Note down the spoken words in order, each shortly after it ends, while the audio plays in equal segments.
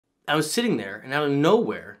I was sitting there, and out of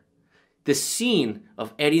nowhere, the scene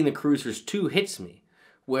of Eddie and the Cruisers 2 hits me,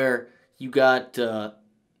 where you got,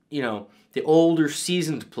 you know, the older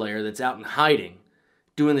seasoned player that's out in hiding,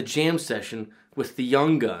 doing the jam session with the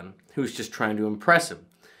young gun who's just trying to impress him.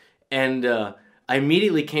 And I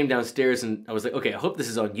immediately came downstairs and I was like, okay, I hope this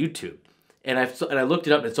is on YouTube. And I looked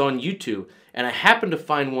it up, and it's on YouTube, and I happened to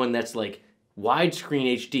find one that's like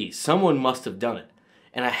widescreen HD. Someone must have done it.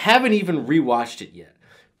 And I haven't even rewatched it yet.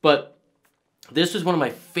 But this was one of my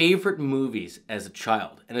favorite movies as a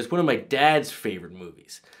child, and it's one of my dad's favorite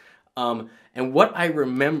movies. And what I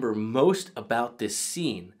remember most about this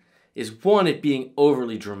scene is, one, it being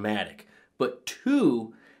overly dramatic, but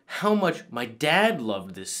two, how much my dad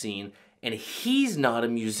loved this scene, and he's not a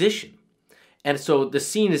musician. And so the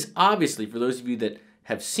scene is obviously, for those of you that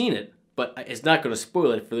have seen it, but it's not going to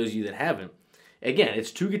spoil it for those of you that haven't. Again, it's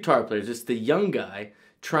two guitar players. It's the young guy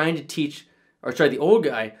trying to teach, or sorry, the old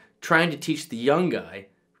guy trying to teach the young guy,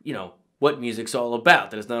 you know, what music's all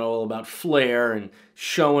about. That it's not all about flair and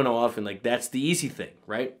showing off, and like that's the easy thing,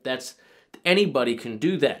 right? That's, anybody can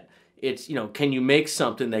do that. It's, you know, can you make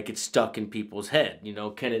something that gets stuck in people's head? You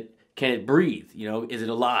know, can it breathe? You know, is it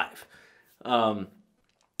alive?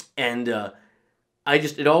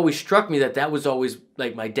 It always struck me that was always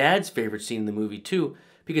like my dad's favorite scene in the movie too,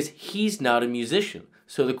 because he's not a musician.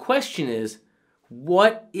 So the question is,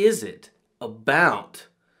 what is it about,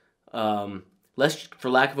 for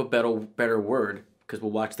lack of a better word, because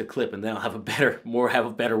we'll watch the clip and then I'll have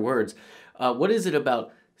better words. What is it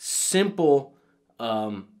about simple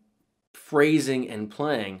phrasing and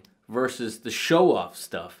playing versus the show-off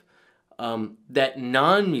stuff that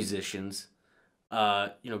non-musicians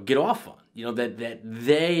get off on? You know, that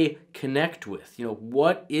they connect with. You know,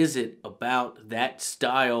 what is it about that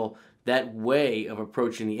style, that way of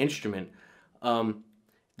approaching the instrument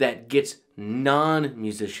that gets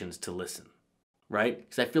non-musicians to listen, right?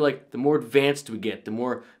 Because I feel like the more advanced we get, the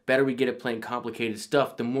more better we get at playing complicated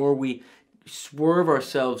stuff, the more we swerve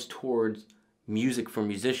ourselves towards music for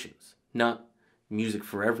musicians, not music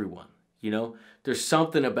for everyone. You know, there's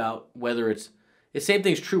something about whether it's the same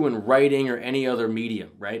thing's true in writing or any other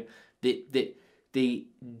medium, right? The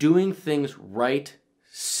doing things right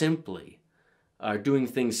simply, doing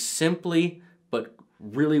things simply but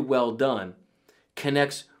really well done,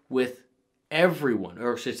 connects with everyone,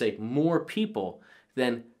 or I should say more people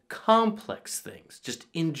than complex things. Just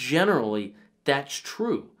in generally, that's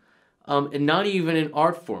true. And not even in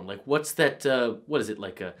art form. Like, what's that, what is it,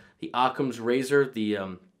 like the Occam's razor?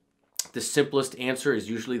 The simplest answer is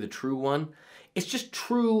usually the true one. It's just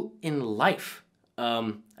true in life.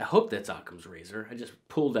 I hope that's Occam's razor. I just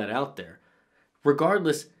pulled that out there.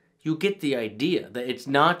 Regardless, you get the idea that it's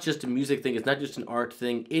not just a music thing. It's not just an art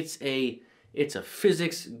thing. It's a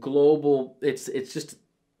physics global. It's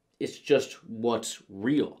just what's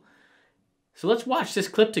real. So let's watch this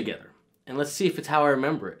clip together and let's see if it's how I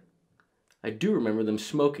remember it. I do remember them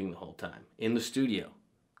smoking the whole time in the studio,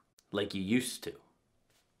 like you used to.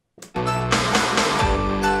 1,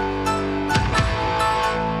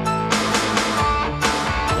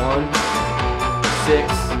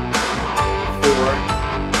 6, 4,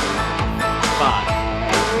 5.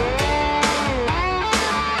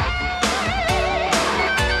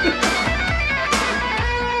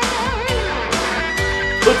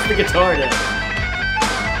 Puts the guitar down.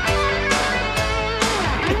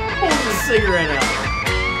 Pulls the cigarette out.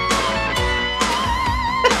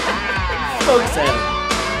 Smokes at him.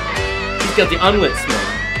 He's got the unlit smoke.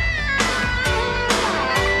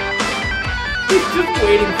 He's just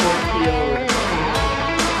waiting for it to be over.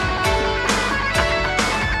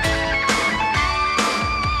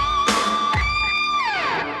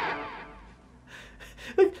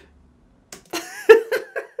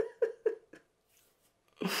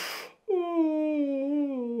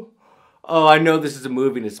 Oh, I know this is a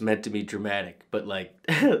movie and it's meant to be dramatic, but like,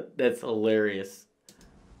 that's hilarious.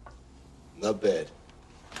 Not bad.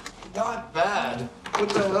 Not bad? What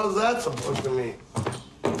the hell's that supposed to mean?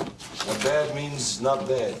 Not bad means not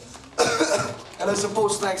bad. And I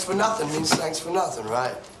suppose thanks for nothing means thanks for nothing,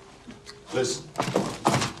 right? Listen,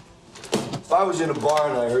 if I was in a bar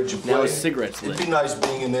and I heard you play, Now his cigarette's lit. it'd be nice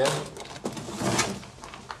being in there.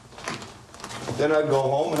 Then I'd go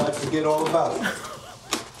home and I'd forget all about it.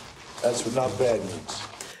 That's what not bad means.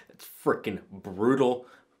 It's freaking brutal,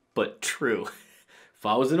 but true. If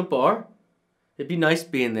I was in a bar, it'd be nice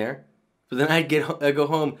being there, but then I'd go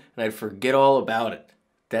home and I'd forget all about it.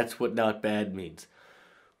 That's what not bad means.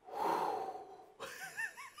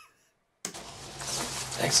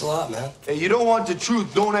 Thanks a lot, man. Hey, you don't want the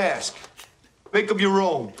truth, don't ask. Make up your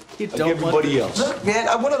own. You like don't everybody want else. Look, man,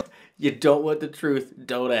 I want to... You don't want the truth,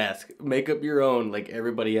 don't ask. Make up your own like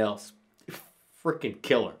everybody else. Freaking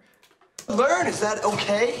killer. Learn, is that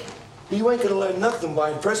okay? You ain't gonna learn nothing by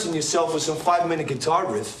impressing yourself with some 5-minute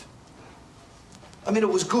guitar riff. I mean, it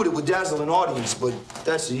was good, it would dazzle an audience, but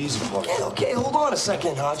that's the easy part. Okay, hold on a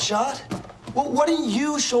second, hotshot. Well, why don't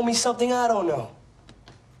you show me something I don't know?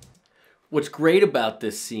 What's great about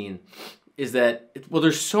this scene is that, well,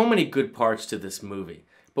 there's so many good parts to this movie.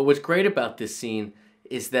 But what's great about this scene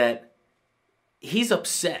is that he's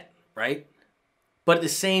upset, right? But at the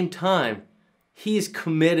same time, he's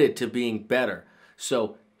committed to being better.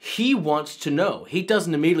 So he wants to know. He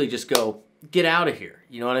doesn't immediately just go, get out of here.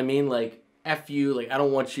 You know what I mean? Like, F you. Like, I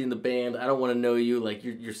don't want you in the band. I don't want to know you. Like,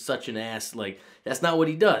 you're such an ass. Like, that's not what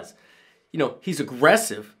he does. You know, he's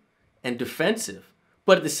aggressive and defensive.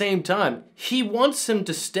 But at the same time, he wants him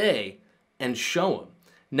to stay and show him.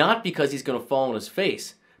 Not because he's going to fall on his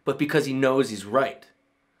face, but because he knows he's right.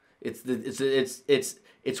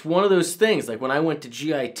 It's one of those things. Like when I went to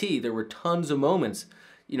GIT, there were tons of moments,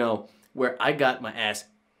 you know, where I got my ass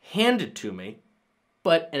handed to me.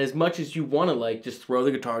 And as much as you want to like just throw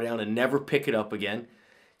the guitar down and never pick it up again,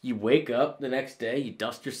 you wake up the next day, you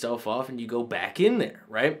dust yourself off, and you go back in there,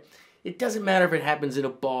 right? It doesn't matter if it happens in a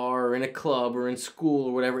bar or in a club or in school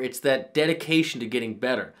or whatever. It's that dedication to getting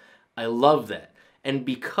better. I love that. And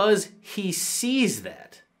because he sees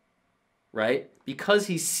that, right? Because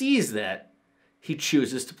he sees that, he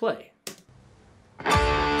chooses to play.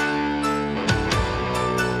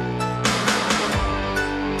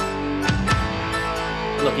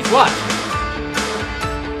 Look, he's watching.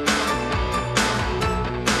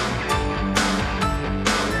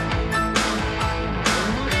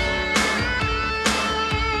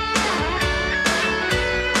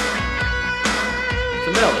 It's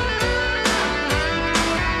a melody.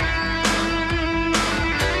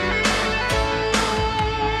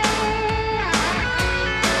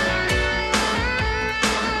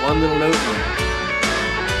 One little note there.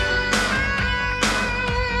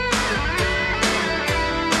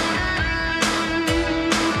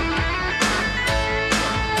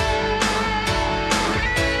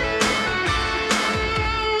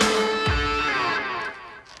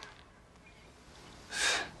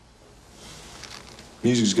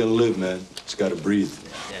 Music's gotta live, man. It's gotta breathe.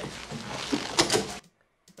 Yeah.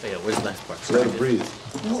 Oh yeah, where's the last part? It's gotta breathe.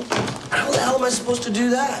 Well, how the hell am I supposed to do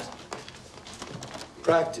that?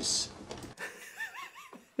 Practice.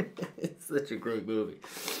 It's such a great movie.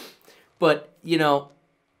 But, you know,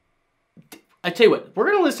 I tell you what,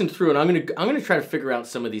 we're gonna listen through and I'm gonna try to figure out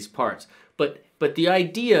some of these parts. But the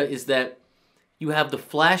idea is that you have the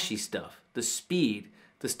flashy stuff, the speed,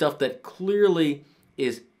 the stuff that clearly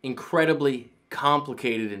is incredibly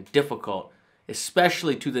complicated and difficult,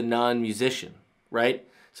 especially to the non-musician, right?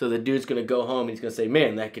 So the dude's gonna go home and he's gonna say,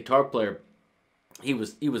 man, that guitar player, he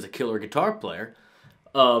was a killer guitar player.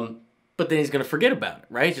 But then he's gonna forget about it,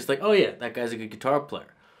 right? It's just like, oh yeah, that guy's a good guitar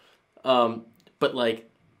player. But like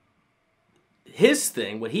his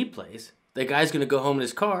thing, what he plays, the guy's gonna go home in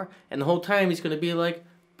his car, and the whole time he's gonna be like,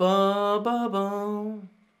 ba ba bum,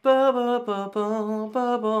 ba ba ba bum,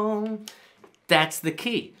 ba bum. That's the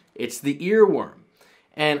key. It's the earworm.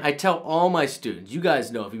 And I tell all my students, you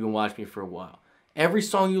guys know if you've been watching me for a while, every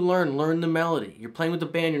song you learn the melody. You're playing with a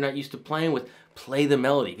band you're not used to playing with, play the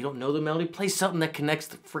melody. If you don't know the melody, play something that connects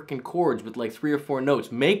the freaking chords with like 3 or 4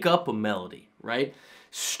 notes. Make up a melody, right?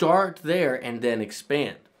 Start there and then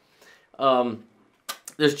expand.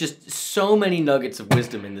 There's just so many nuggets of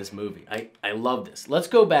wisdom in this movie. I love this. Let's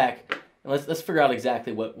go back and let's figure out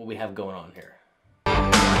exactly what we have going on here.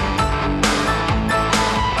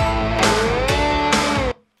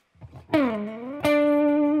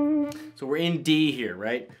 So we're in D here,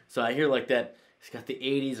 right? So I hear like that, it's got the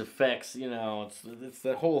 80s effects, you know, it's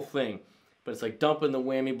that whole thing. But it's like dumping the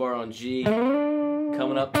whammy bar on G,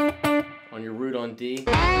 coming up on your root on D.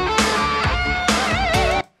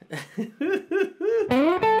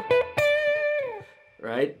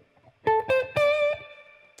 Right?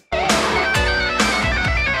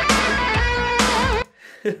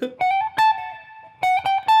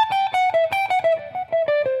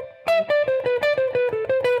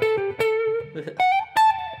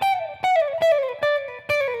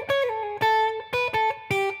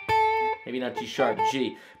 Maybe not G sharp,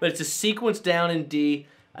 G. But it's a sequence down in D.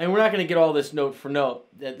 I mean, we're not going to get all this note for note.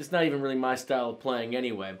 It's not even really my style of playing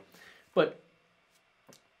anyway. But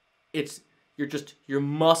you're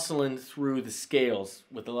muscling through the scales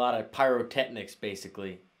with a lot of pyrotechnics,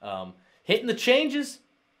 basically. Hitting the changes,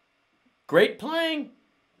 great playing.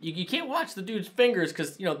 You can't watch the dude's fingers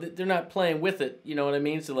because, you know, they're not playing with it. You know what I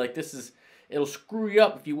mean? So, like, it's It'll screw you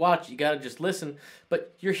up if you watch it. You gotta just listen.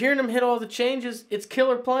 But you're hearing him hit all the changes. It's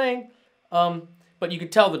killer playing. But you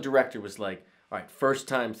could tell the director was like, all right, first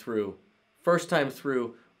time through,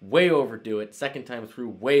 way overdo it. Second time through,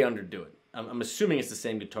 way underdo it. I'm assuming it's the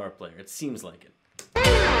same guitar player. It seems like it.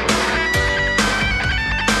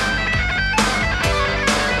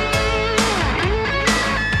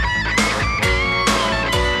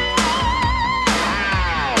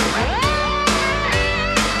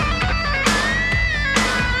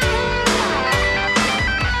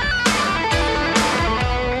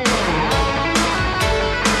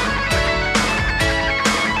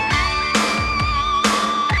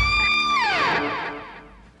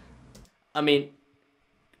 I mean,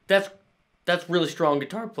 that's really strong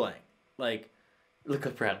guitar playing. Like, look how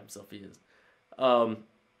proud of himself he is.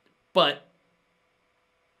 But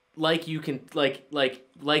like he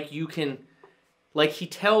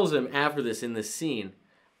tells him after this in this scene,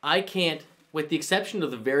 I can't, with the exception of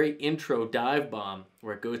the very intro dive bomb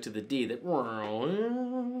where it goes to the D, that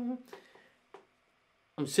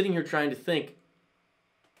I'm sitting here trying to think,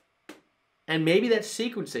 and maybe that's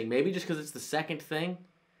sequencing, maybe just because it's the second thing,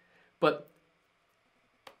 but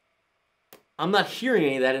I'm not hearing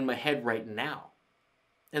any of that in my head right now.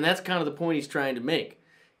 And that's kind of the point he's trying to make,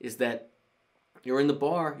 is that you're in the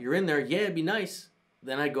bar, you're in there, yeah, it'd be nice.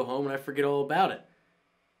 Then I go home and I forget all about it.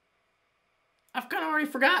 I've kind of already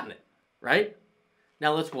forgotten it, right?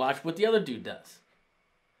 Now let's watch what the other dude does.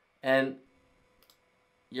 And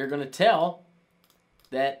you're going to tell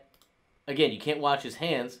that, again, you can't watch his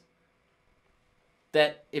hands,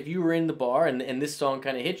 that if you were in the bar and this song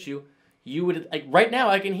kind of hits you, you would, like, right now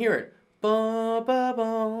I can hear it. Ba ba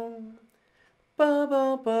boom, ba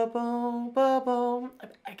ba ba boom, ba boom.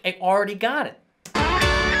 I already got it.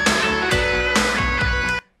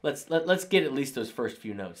 Let's get at least those first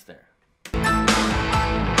few notes there.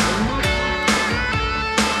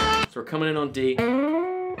 So we're coming in on D.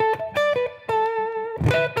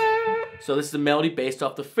 So this is a melody based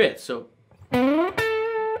off the fifth. So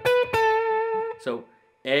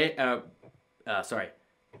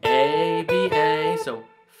A, B, A. So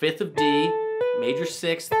fifth of D, major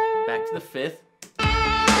sixth, back to the fifth.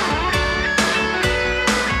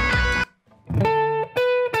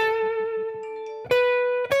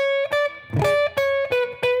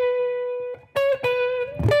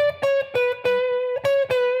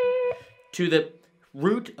 To the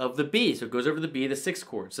root of the B, so it goes over the B, the sixth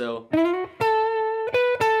chord. So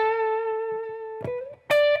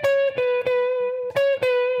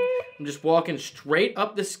I'm just walking straight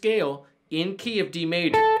up the scale in key of D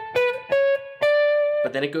major.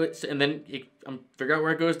 But then it goes, and then I'm figure out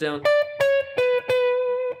where it goes down.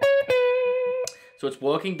 So it's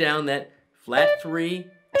walking down that flat 3,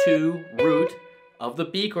 2 root of the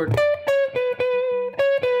B chord.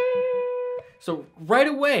 So right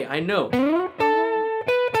away, I know.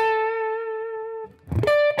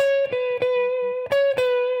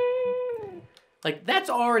 Like, that's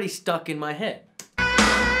already stuck in my head.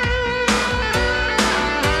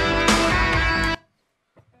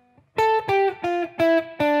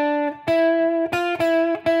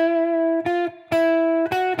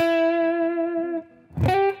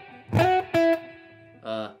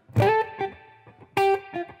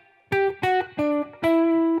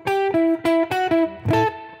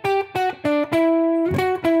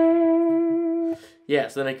 Yeah,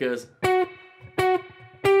 so then it goes.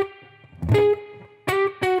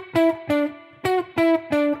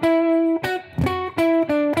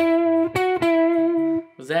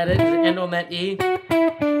 Was that it? Does it end on that E?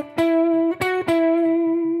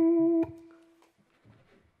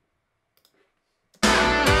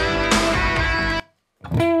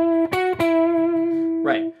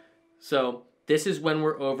 Right. So this is when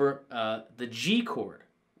we're over the G chord,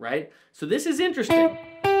 right? So this is interesting.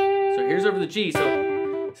 So here's over the G.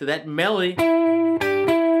 So that melody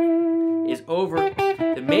is over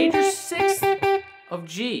the major sixth of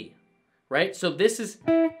G, right? So this is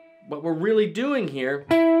what we're really doing here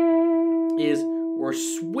is we're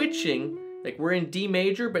switching, like we're in D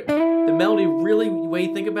major, but the melody really, the way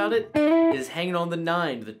you think about it, is hanging on the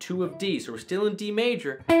 9, the 2 of D. So we're still in D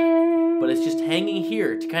major, but it's just hanging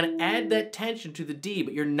here to kind of add that tension to the D,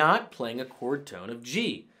 but you're not playing a chord tone of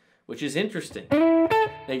G, which is interesting.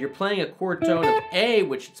 Now you're playing a chord tone of A,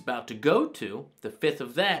 which it's about to go to, the 5th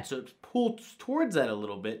of that, so it's pulled towards that a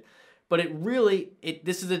little bit, but it really,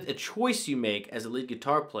 this is a choice you make as a lead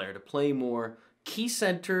guitar player to play more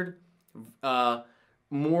key-centered,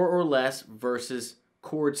 more or less, versus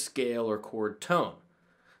chord scale or chord tone.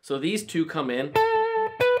 So these two come in,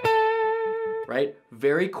 right?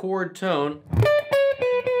 Very chord tone.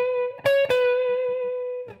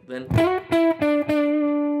 Then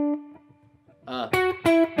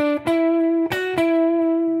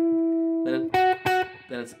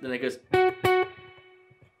then it goes.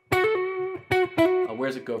 Oh,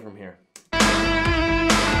 where's it go from here?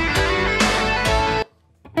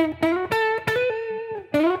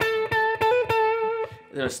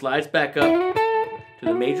 Then it slides back up to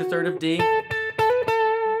the major third of D,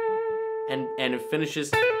 and it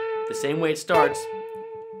finishes the same way it starts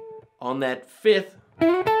on that fifth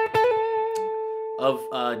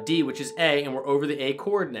of D, which is A, and we're over the A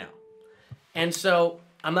chord now. And so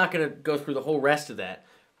I'm not going to go through the whole rest of that,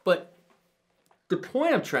 but the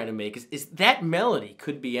point I'm trying to make is that melody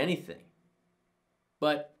could be anything.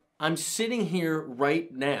 But I'm sitting here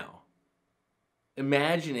right now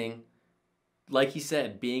imagining, like he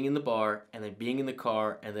said, being in the bar and then being in the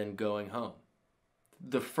car and then going home.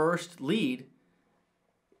 The first lead,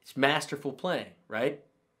 it's masterful playing, right?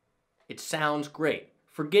 It sounds great.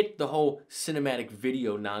 Forget the whole cinematic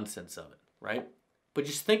video nonsense of it, right? But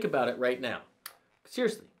just think about it right now.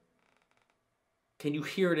 Seriously. Can you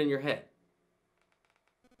hear it in your head?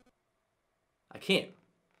 I can't.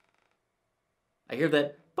 I hear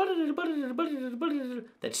that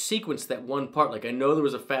sequence, that one part. Like, I know there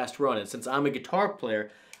was a fast run, and since I'm a guitar player,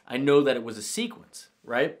 I know that it was a sequence,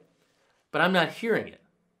 right? But I'm not hearing it.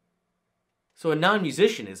 So a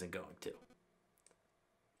non-musician isn't going to.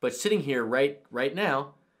 But sitting here right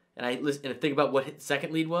now, and I listen and think about what the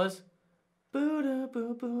second lead was.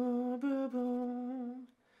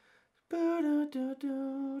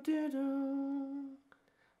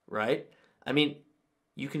 Right? I mean,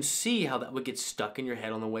 you can see how that would get stuck in your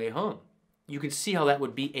head on the way home. You can see how that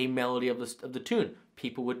would be a melody of the tune.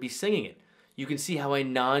 People would be singing it. You can see how a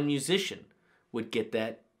non-musician would get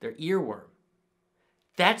that, their earworm.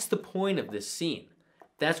 That's the point of this scene.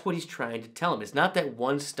 That's what he's trying to tell him. It's not that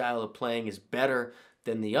one style of playing is better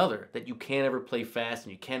than the other, that you can't ever play fast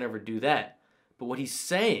and you can't ever do that. But what he's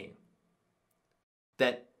saying,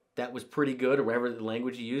 that was pretty good, or whatever the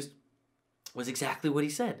language he used, was exactly what he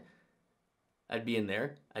said. I'd be in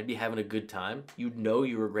there, I'd be having a good time, you'd know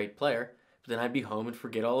you were a great player, but then I'd be home and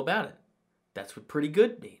forget all about it. That's what pretty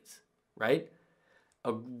good means, right?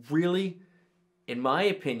 A really, in my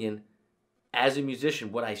opinion, as a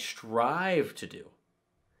musician, what I strive to do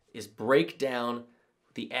is break down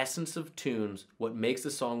the essence of tunes, what makes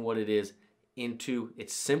the song what it is, into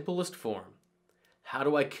its simplest form. How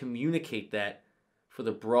do I communicate that for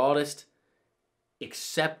the broadest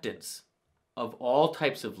acceptance of all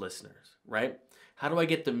types of listeners, right? How do I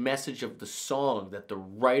get the message of the song that the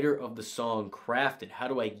writer of the song crafted? How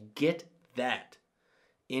do I get that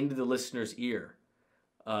into the listener's ear?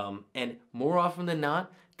 And more often than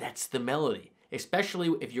not, that's the melody. Especially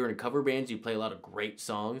if you're in cover bands, you play a lot of great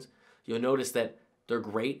songs. You'll notice that they're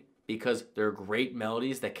great because they're great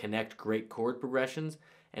melodies that connect great chord progressions.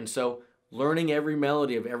 And so learning every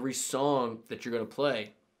melody of every song that you're going to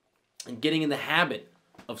play and getting in the habit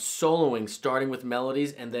of soloing, starting with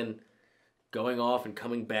melodies and then going off and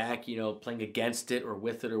coming back, playing against it or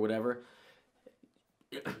with it or whatever.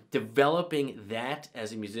 Developing that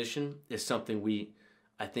as a musician is something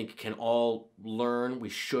I think can all learn. We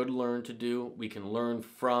should learn to do. We can learn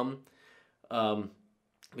from,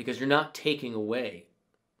 because you're not taking away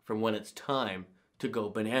from when it's time to go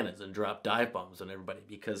bananas and drop dive bombs on everybody,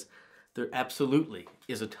 because there absolutely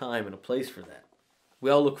is a time and a place for that.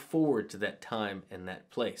 We all look forward to that time and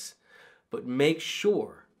that place. But make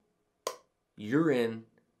sure you're in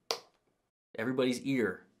everybody's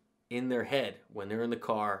ear, in their head, when they're in the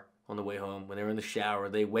car on the way home, when they're in the shower,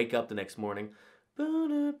 they wake up the next morning.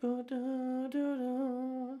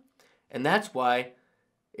 And that's why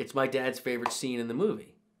it's my dad's favorite scene in the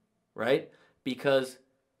movie, right? Because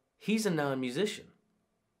he's a non-musician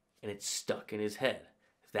and it's stuck in his head.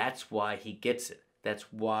 That's why he gets it.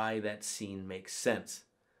 That's why that scene makes sense,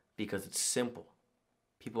 because it's simple.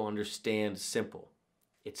 People understand simple.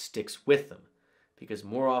 It sticks with them, because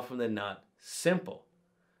more often than not, simple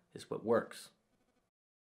is what works.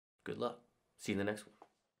 Good luck. See you in the next one.